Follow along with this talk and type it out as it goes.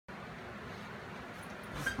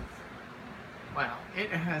It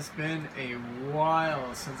has been a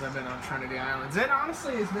while since I've been on Trinity Islands. It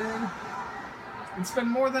honestly has been... It's been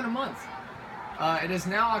more than a month. It is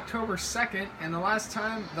now October 2nd, and the last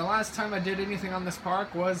time I did anything on this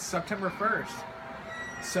park was September 1st.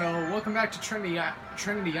 So, welcome back to Trinity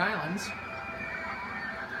Islands.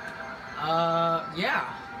 Yeah.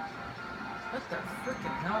 What the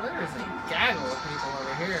freaking hell? There is a gaggle of people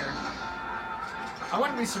over here. I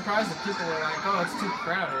wouldn't be surprised if people were like, oh, it's too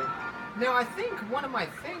crowded. Now, I think one of my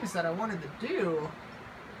things that I wanted to do,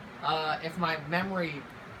 if my memory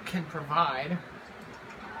can provide,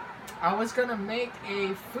 I was going to make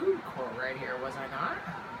a food court right here, was I not?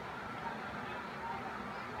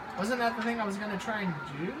 Wasn't that the thing I was going to try and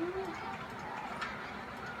do?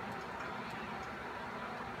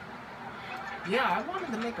 Yeah, I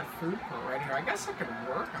wanted to make a food court right here. I guess I could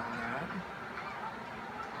work on that.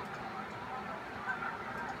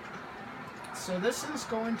 So this is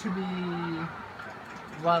going to be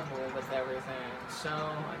level with everything. So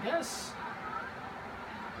I guess...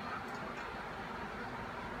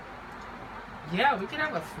 Yeah, we could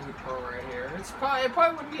have a food court right here. It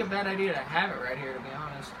probably wouldn't be a bad idea to have it right here, to be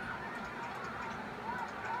honest.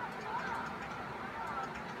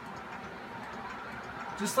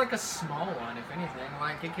 Just like a small one, if anything.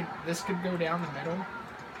 Like this could go down the middle,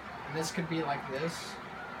 and this could be like this.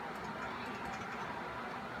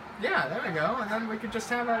 Yeah, there we go. And then we could just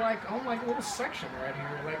have a own little section right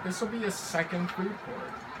here. Like this will be a second food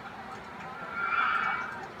court.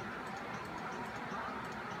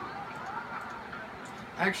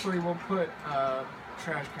 Actually, we'll put a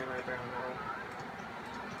trash can right there in the middle.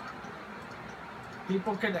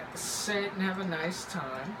 People could sit and have a nice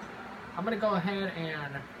time. I'm going to go ahead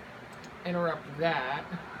and interrupt that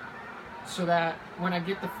so that when I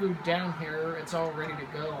get the food down here, it's all ready to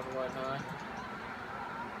go and whatnot.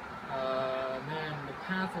 And then the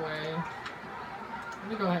pathway, let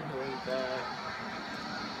me go ahead and delete that.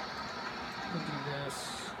 We'll do this.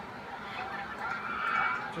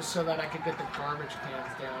 Just so that I could get the garbage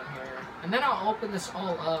cans down here. And then I'll open this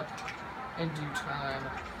all up in due time.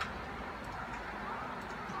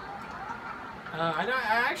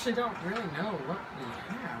 I actually don't really know what we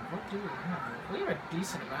have. What do we have? We have a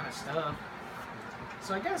decent amount of stuff.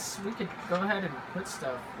 So I guess we could go ahead and put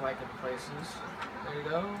stuff in places. There you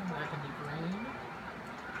go. That can be green.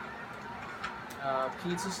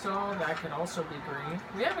 Pizza stall, that could also be green.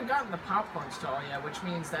 We haven't gotten the popcorn stall yet, which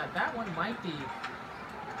means that that one might be...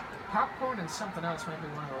 Popcorn and something else might be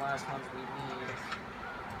one of the last ones we need.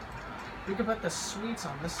 We could put the sweets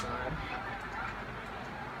on this side.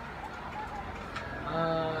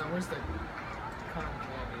 Where's the cotton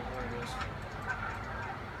candy? There it is.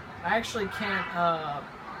 I actually can't,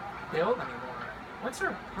 build anymore. What's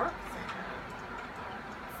our park thing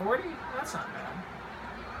at? 40? That's not bad.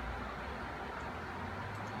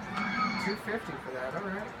 250 for that.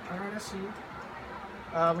 Alright. Alright, I see.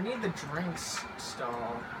 We need the drinks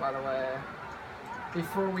stall, by the way,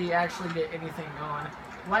 before we actually get anything going.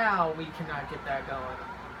 Wow, we cannot get that going.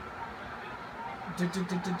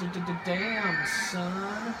 Damn,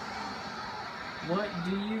 son. What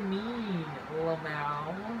do you mean,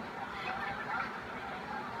 Lamau?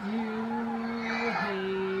 You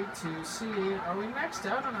hate to see it. Are we maxed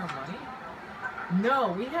out on our money?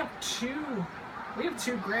 No, we have two. We have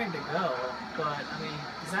 $2 grand to go, but I mean,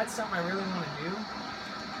 is that something I really want to do?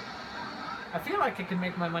 I feel like I can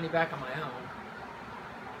make my money back on my own.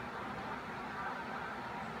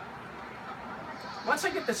 Once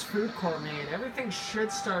I get this food court made, everything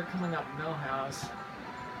should start coming up Millhouse.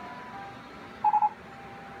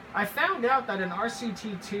 I found out that in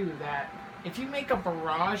RCT2 that if you make a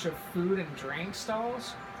barrage of food and drink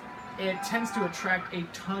stalls, it tends to attract a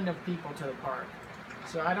ton of people to the park.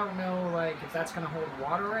 So I don't know if that's going to hold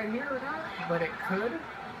water right here or not, but it could.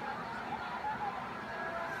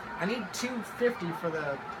 I need $2.50 for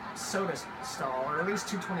the soda stall, or at least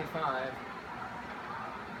 $2.25.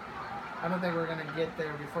 I don't think we're going to get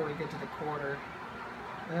there before we get to the quarter.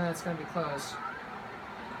 And then it's going to be close.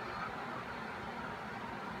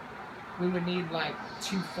 We would need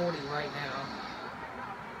 $2.40 right now.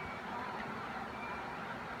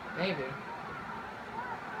 Maybe.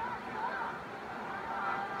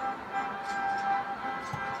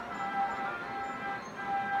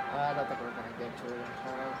 I don't think we're going to get to it in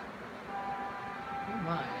total. We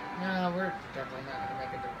might. No, we're definitely not going to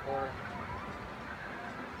make it to the quarter.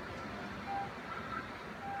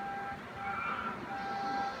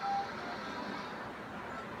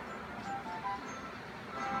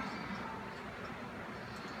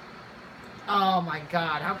 Oh my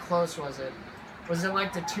god, how close was it? Was it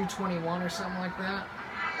like the 221 or something like that?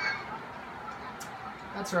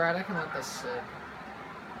 That's alright, I can let this sit.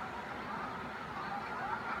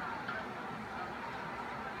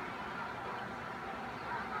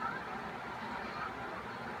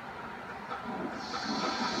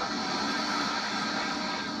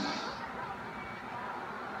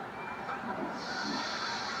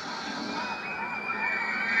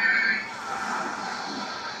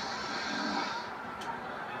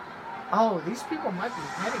 Oh, these people might be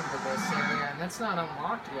heading to this area, and that's not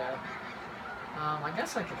unlocked yet. I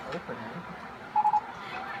guess I can open it.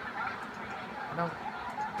 It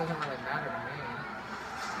doesn't really matter to me.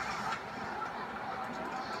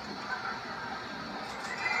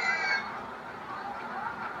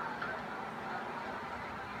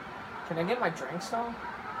 Can I get my drink stall?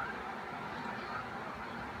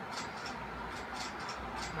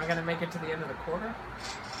 Am I gonna make it to the end of the quarter?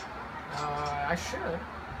 I should.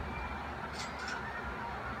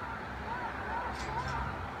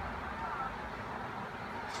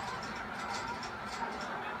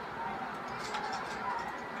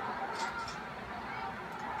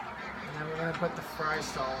 And then we're gonna put the fry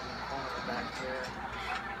stall in the corner back here.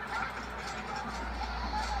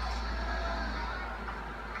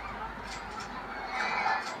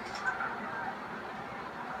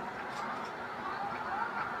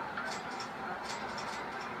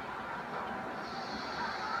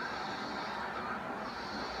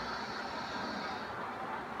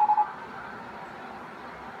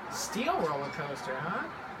 Steel roller coaster, huh?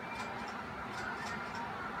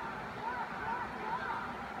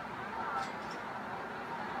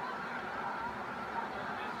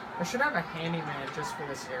 I should have a handyman just for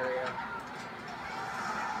this area.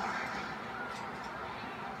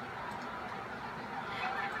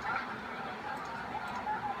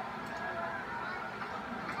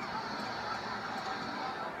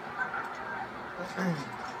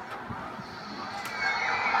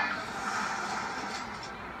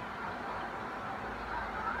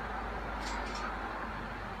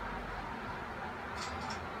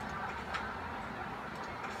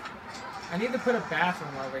 I need to put a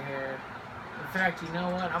bathroom over here. In fact, you know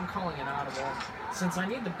what? I'm calling an audible. Since I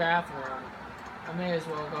need the bathroom, I may as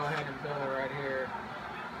well go ahead and build it right here.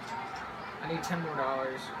 I need $10 more.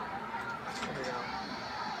 There we go.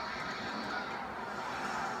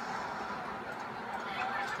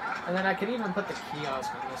 And then I could even put the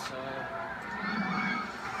kiosk on this side.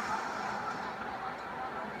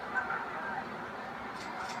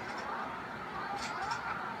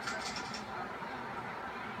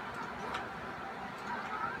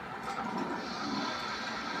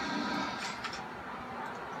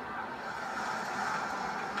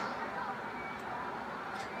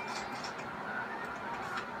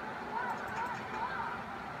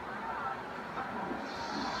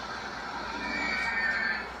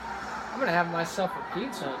 I'm gonna have myself a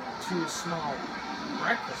pizza and 2 small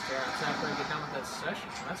breakfast wraps after I get done with this session.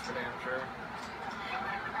 That's for damn sure.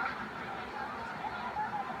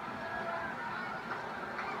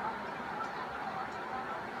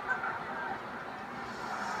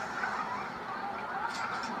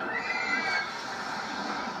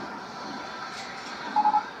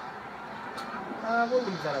 We'll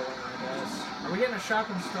leave that alone, I guess. Are we getting a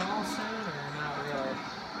shopping stall soon, or not really?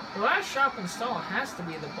 The last shopping stall has to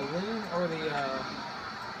be the balloon or the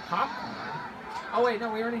popcorn. Oh wait,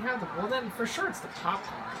 no, we already have the. Well then, for sure it's the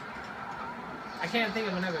popcorn. I can't think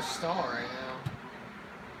of another stall right now.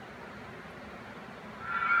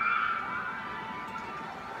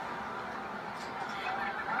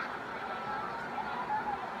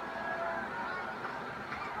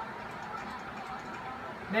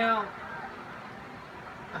 Now,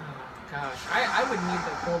 oh gosh, I would need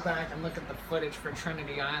to go back and look at the footage for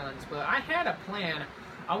Trinity Islands, but I had a plan.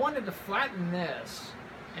 I wanted to flatten this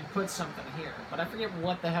and put something here, but I forget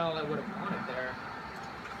what the hell I would have wanted there.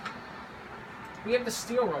 We have the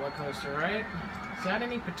steel roller coaster, right? Is that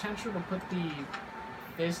any potential to put the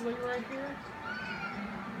Fizzly right here?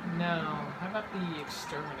 No. How about the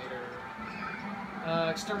Exterminator?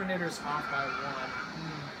 Exterminator's off by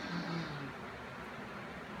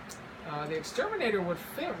 1. The Exterminator would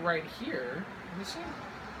fit right here. Let me see.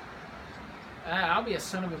 I'll be a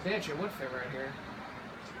son of a bitch. It would fit right here.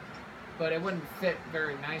 But it wouldn't fit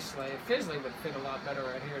very nicely. Fizzly would fit a lot better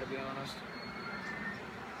right here, to be honest.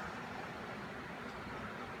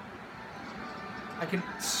 I could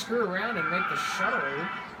screw around and make the shuttle loop.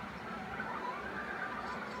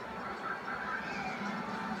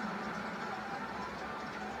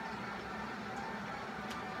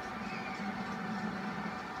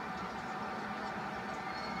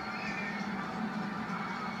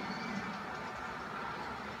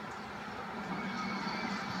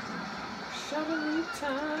 Shuttle loop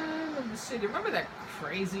time in the city. Remember that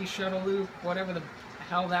crazy shuttle loop? Whatever the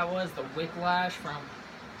hell that was, the whiplash from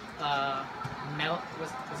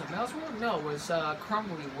was it Mel's World? No, it was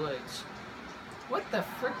Crumbly Woods. What the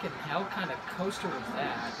frickin' hell kind of coaster was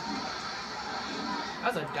that?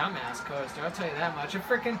 That was a dumbass coaster, I'll tell you that much.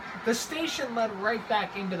 The station led right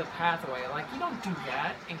back into the pathway. Like, you don't do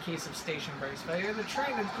that in case of station brakes failure. The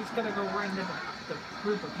train is just gonna go right into the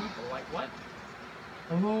group of people. Like, what?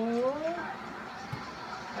 Hello?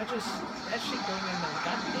 That shit going in the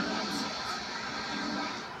goddamn sense.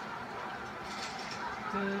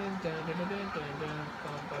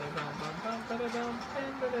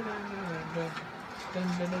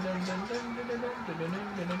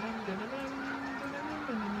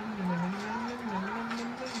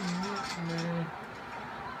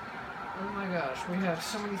 Oh my gosh, we have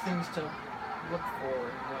so many things to look for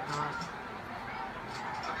and whatnot.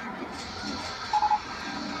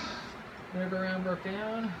 Merry-go-round broke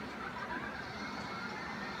down.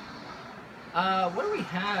 What do we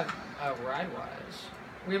have ride-wise?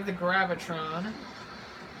 We have the Gravitron.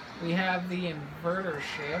 We have the inverter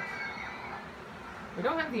ship. We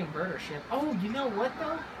don't have the inverter ship. Oh, you know what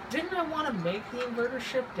though? Didn't I want to make the inverter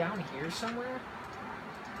ship down here somewhere?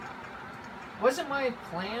 Wasn't my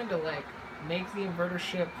plan to like make the inverter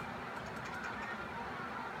ship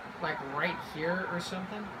like right here or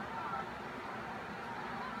something?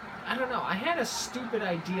 I don't know. I had a stupid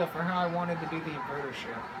idea for how I wanted to do the inverter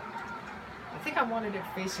ship. I think I wanted it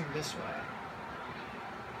facing this way.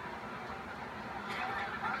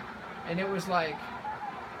 And it was like,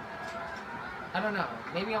 I don't know,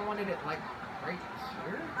 maybe I wanted it like right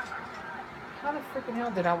here? How the freaking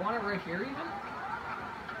hell did I want it right here even?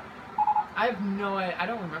 I have no idea, I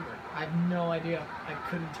don't remember. I have no idea. I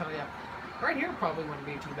couldn't tell you. Right here probably wouldn't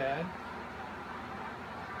be too bad.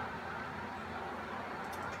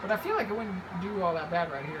 But I feel like it wouldn't do all that bad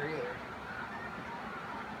right here either.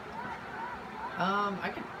 I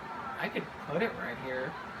could put it right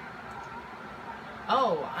here.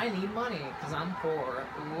 Oh, I need money, because I'm poor.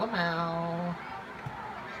 Lamau.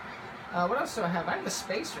 What else do I have? I have the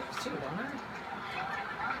spacers, too, don't I?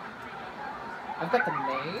 I've got the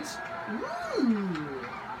maze. Ooh!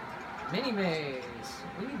 Mini maze.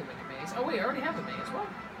 We need the mini maze. Oh, wait, I already have the maze. What?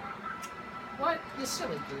 What? You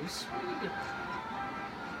silly goose. What are you doing?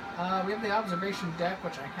 We have the observation deck,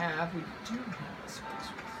 which I have. We do have the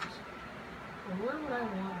spacers. Well, where would I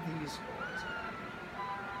want these boys at?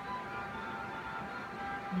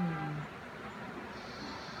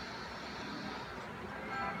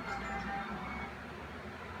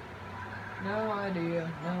 No idea,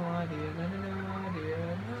 no idea, no idea,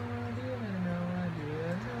 no idea, no idea, no idea,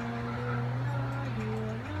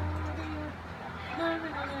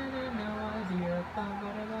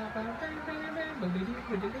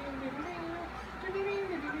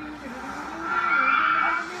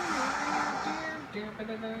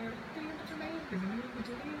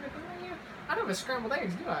 I don't have a scrambled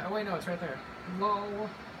eggs, do I? Oh wait, no, it's right there. Lol.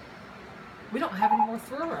 We don't have any more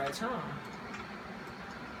throw rides, huh?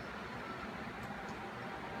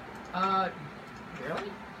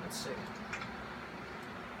 Really? Let's see.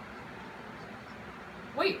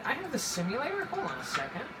 Wait, I have the simulator? Hold on a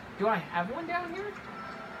second. Do I have one down here?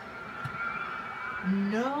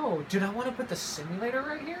 No. Did I want to put the simulator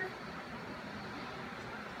right here?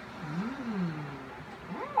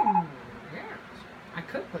 Yes. I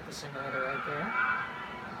could put the simulator right there.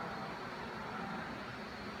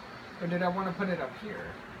 Or did I want to put it up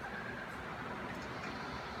here?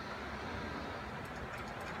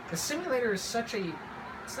 The simulator is such a...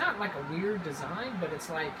 It's not like a weird design, but it's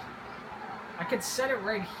like... I could set it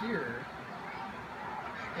right here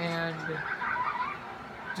and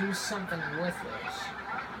do something with this.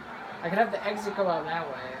 I could have the exit go out that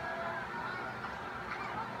way.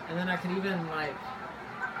 And then I could even, like...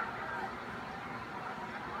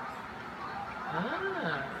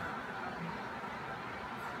 Ah.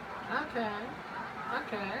 Okay.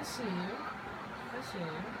 Okay, I see you. I see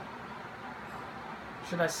you.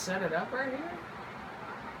 Should I set it up right here?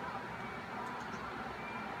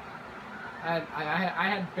 I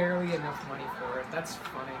had barely enough money for it. That's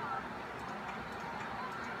funny.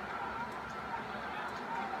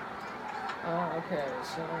 Oh, okay.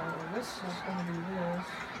 So this is going to be this.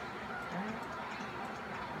 Right?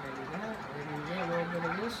 Maybe that. Maybe that. A little bit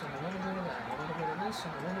of this and a little bit of that. A little bit of this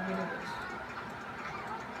and a little bit of this.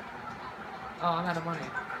 Oh, I'm out of money.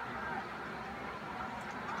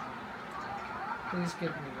 Please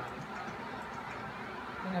give me money.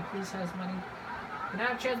 Can I please have money? Can I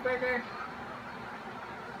have cheeseburger?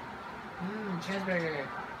 Cheeseburger.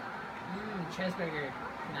 Cheeseburger.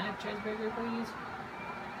 Can I have cheeseburger, please?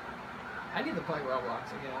 I need to play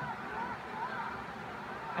Roblox again.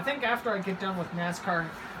 I think after I get done with NASCAR,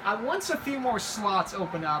 once a few more slots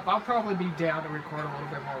open up, I'll probably be down to record a little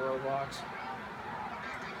bit more Roblox.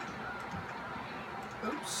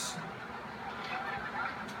 Oops.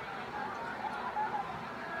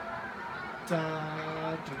 No,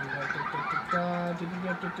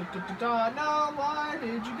 why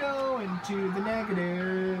did you go into the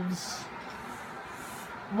negatives?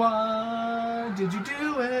 Why did you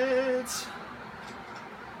do it?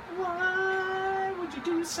 Why would you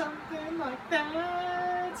do something like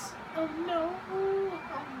that? Oh no, oh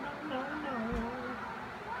no, no, no.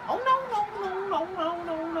 Oh no, no, no, no,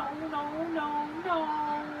 no, no, no, no, no,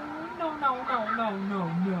 no, no, no, no, no,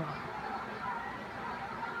 no.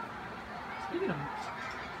 Speaking of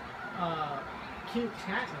cute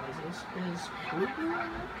cat noises, is Boo Boo?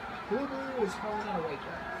 Boo Boo is probably not awake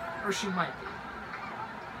yet. Or she might be.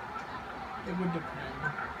 It would depend.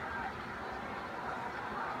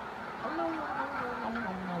 Oh no, no, no, no, no,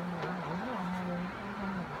 no, no, no, no, no.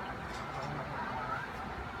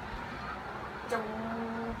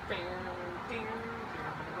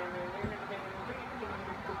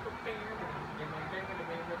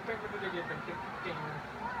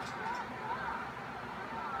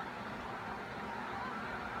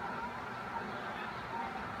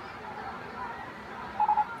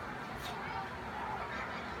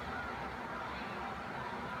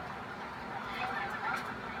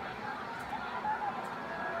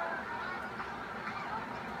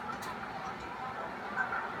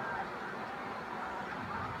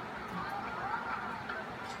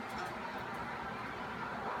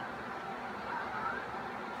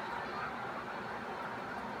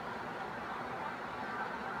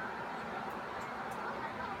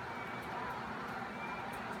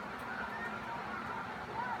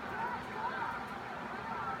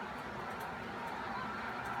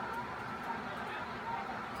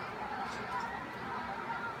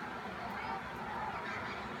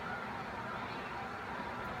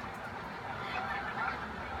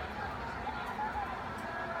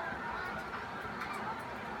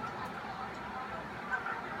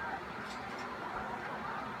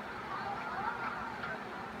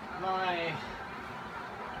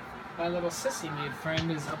 My little sissy maid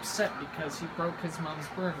friend is upset because he broke his mom's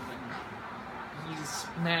broom, and he's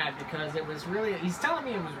mad because it was really, he's telling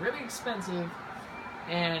me it was really expensive,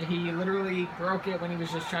 and he literally broke it when he was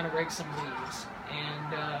just trying to rake some leaves.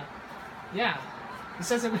 And yeah, he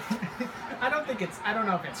says it I don't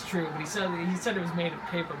know if it's true, but he said it was made of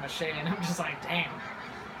paper mache, and I'm just like, damn.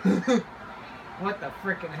 What the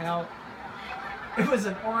frickin' hell? It was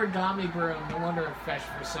an origami broom, no wonder it fetched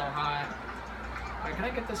for so high. Alright, can I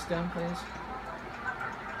get this done, please?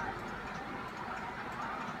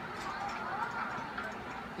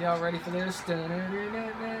 Y'all ready for this? Yeet.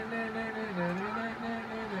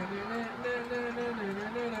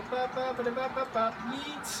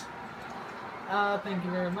 Thank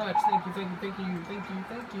you very much. Thank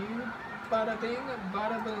you. Bada bing,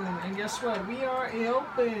 bada boom. And guess what? We are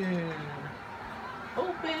open.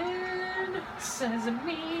 Open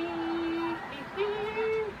sesame.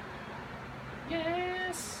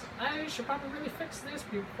 Yes, I should probably really fix this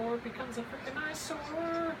before it becomes a freaking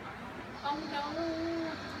eyesore. Oh no.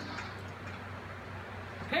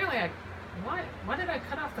 Apparently why did I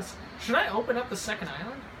cut off this? Should I open up the second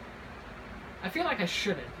island? I feel like I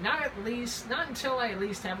shouldn't. Not until I at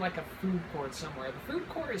least have like a food court somewhere. The food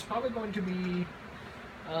court is probably going to be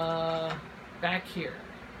back here.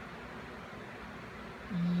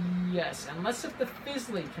 Yes, unless if the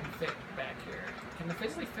Fizzly can fit back here. Can the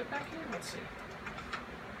Fizzly fit back here? Let's see.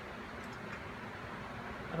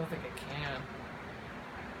 I don't think it can.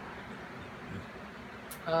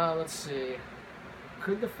 Let's see.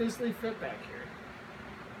 Could the Fizzly fit back here?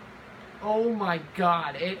 Oh my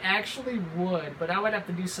god, it actually would, but I would have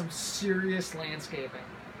to do some serious landscaping.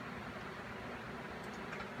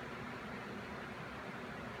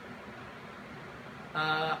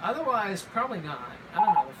 Otherwise, probably not. I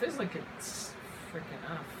don't know. The Fizzly could freaking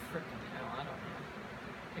hell, I don't know.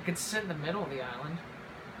 It could sit in the middle of the island.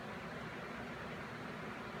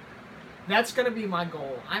 That's going to be my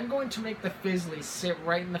goal. I'm going to make the Fizzly sit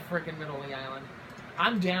right in the freaking middle of the island.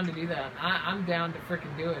 I'm down to do that. I'm down to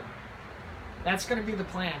freaking do it. That's going to be the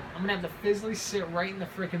plan. I'm going to have the Fizzly sit right in the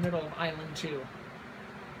freaking middle of Island 2.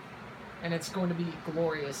 And it's going to be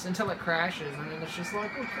glorious until it crashes. And then it's just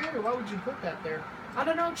like, okay, why would you put that there? I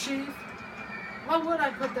don't know, Chief. Why would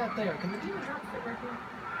I put that there? Can the demon drop fit right here?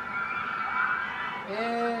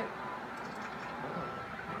 It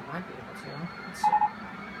might be able to. Let's see.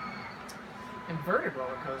 Inverted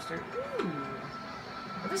roller coaster. Ooh.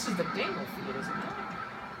 Well, this is the dangle feet, is it not?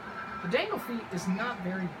 The dangle feet is not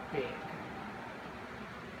very big.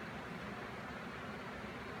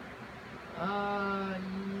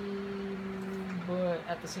 But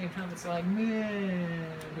at the same time, it's like, man,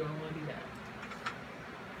 do I want to do that?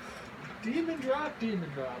 Demon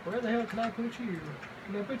drop. Where the hell can I put you?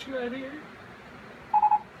 Can I put you right here?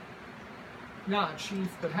 Nah, Chief,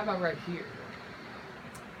 but how about right here?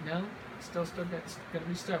 No? Still gonna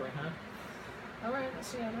be stubborn, huh? Alright, let's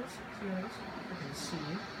see how it is. See how it is. I can see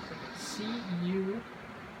you. I can see you.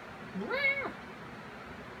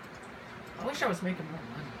 I wish I was making more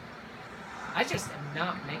money. I just am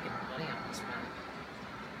not making money on this map.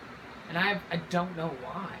 And I don't know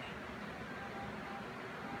why.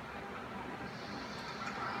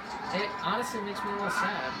 It honestly makes me a little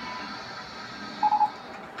sad.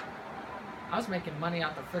 I was making money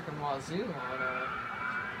out the frickin' wazoo on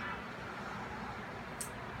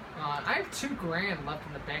I have $2 grand left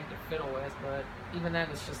in the bank to fiddle with, but even then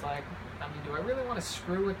it's just like, I mean, do I really want to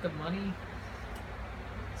screw with the money?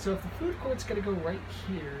 So if the food court's gonna go right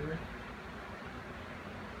here,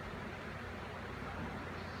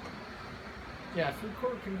 yeah, food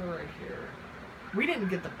court can go right here. We didn't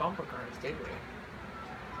get the bumper cars, did we?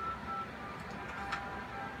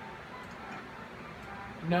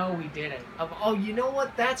 No, we didn't. Oh, you know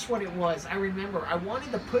what? That's what it was. I remember. I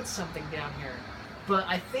wanted to put something down here. But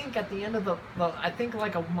I think at the end of I think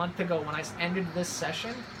like a month ago when I ended this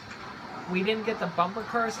session, we didn't get the bumper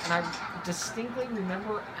cars, and I distinctly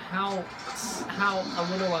remember how a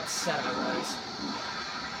little upset I was.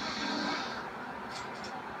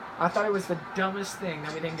 I thought it was the dumbest thing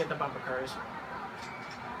that we didn't get the bumper cars.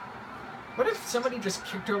 What if somebody just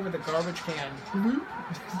kicked over the garbage can, bloop,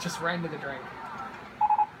 just right into the drink?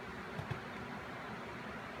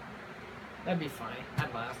 That'd be funny.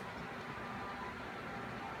 I'd laugh.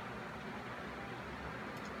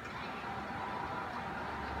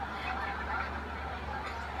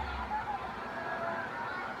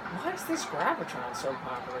 Why is this Gravitron so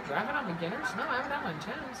popular? Do I have it on beginners? No, I have it on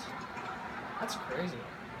intense. That's crazy.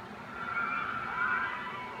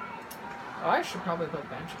 Oh, I should probably put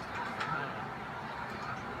benches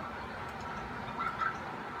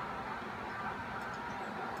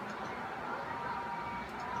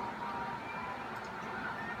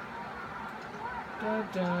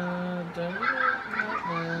down there,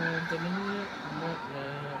 huh?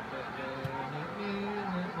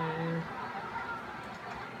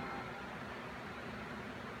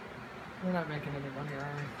 We're not making any money,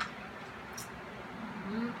 are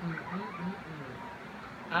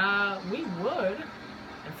we? We would.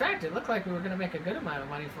 In fact, it looked like we were going to make a good amount of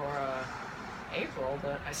money for April,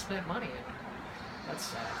 but I spent money and that's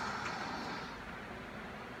sad.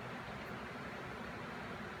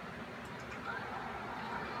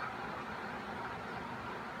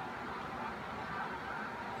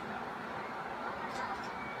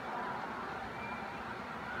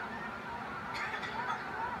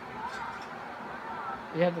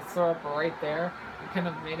 You had to throw up right there. You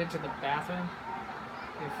couldn't have made it to the bathroom.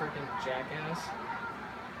 You freaking jackass.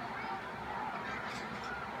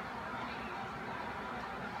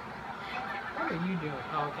 What are you doing?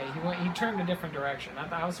 Oh, okay. He turned a different direction.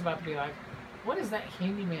 I was about to be like, what is that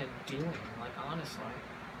handyman doing? Like, honestly.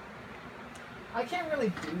 I can't really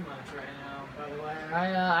do much right now, by the way.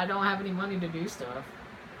 I don't have any money to do stuff.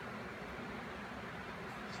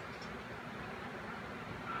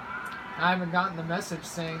 I haven't gotten the message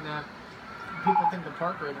saying that people think the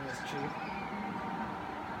park rating is cheap.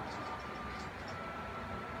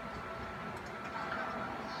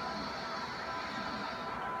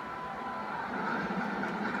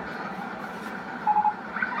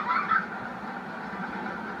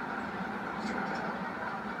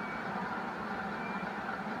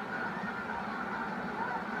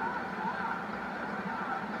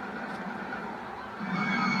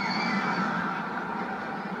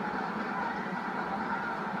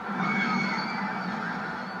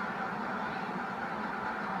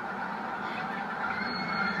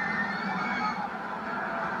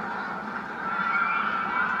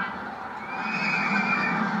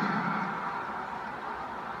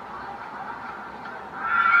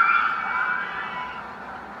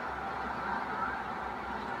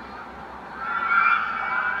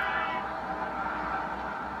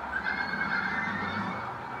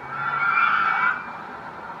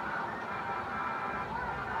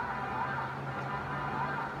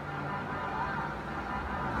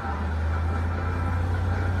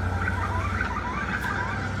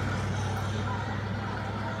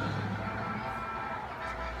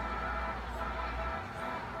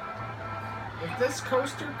 If this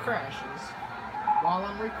coaster crashes while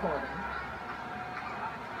I'm recording,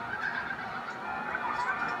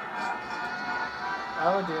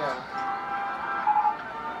 oh dear.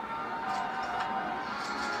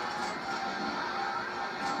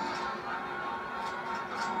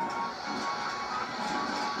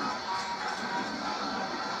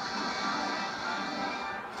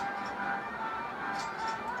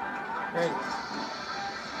 Crazy.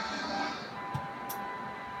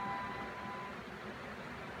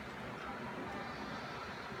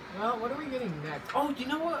 what are we getting next? Oh, you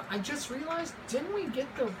know what? I just realized, didn't we get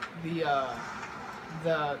the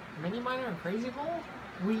Mini Miner and Crazy Bowl?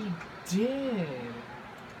 We did.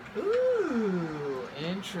 Ooh,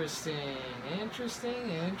 interesting.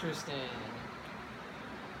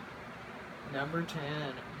 Number 10,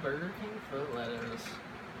 Burger King foot lettuce.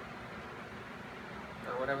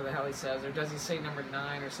 Or whatever the hell he says. Or does he say number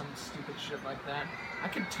 9 or some stupid shit like that? I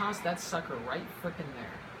could toss that sucker right frickin'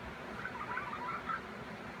 there.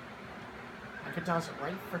 I could toss it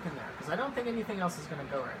right frickin' there. Because I don't think anything else is going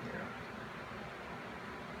to go right here.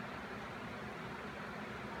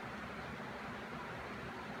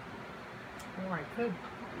 Or I could...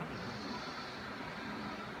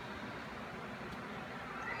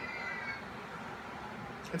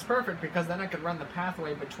 It's perfect because then I could run the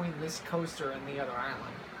pathway between this coaster and the other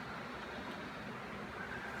island.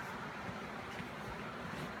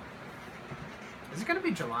 Is it going to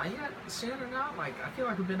be July yet? Soon or not? Like, I feel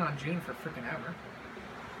like we've been on June for freaking ever.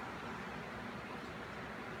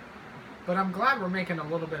 But I'm glad we're making a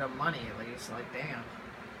little bit of money at least. Like, damn.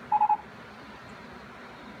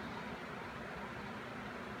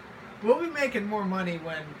 We'll be making more money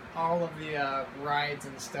when all of the rides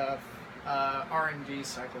and stuff RNG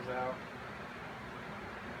cycles out.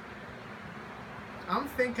 I'm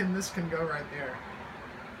thinking this can go right there.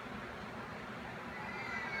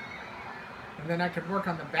 And then I could work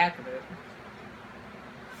on the back of it.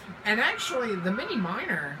 And actually, the Mini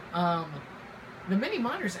Miner, the Mini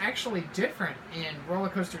Miner's actually different in Roller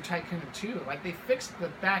Coaster Tycoon 2. Like, they fixed the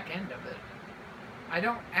back end of it. I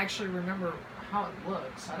don't actually remember how it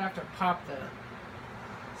looks. I'd have to pop the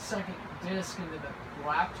second disc into the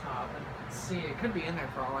laptop and see. It could be in there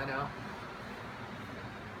for all I know.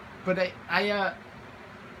 But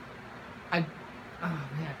oh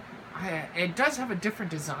man, it does have a different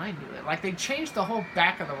design to it. Like, they changed the whole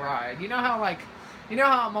back of the ride. You know how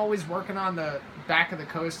I'm always working on the back of the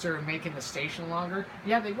coaster and making the station longer?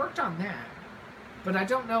 Yeah, they worked on that. But I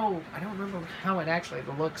don't remember how it actually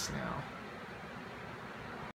looks now.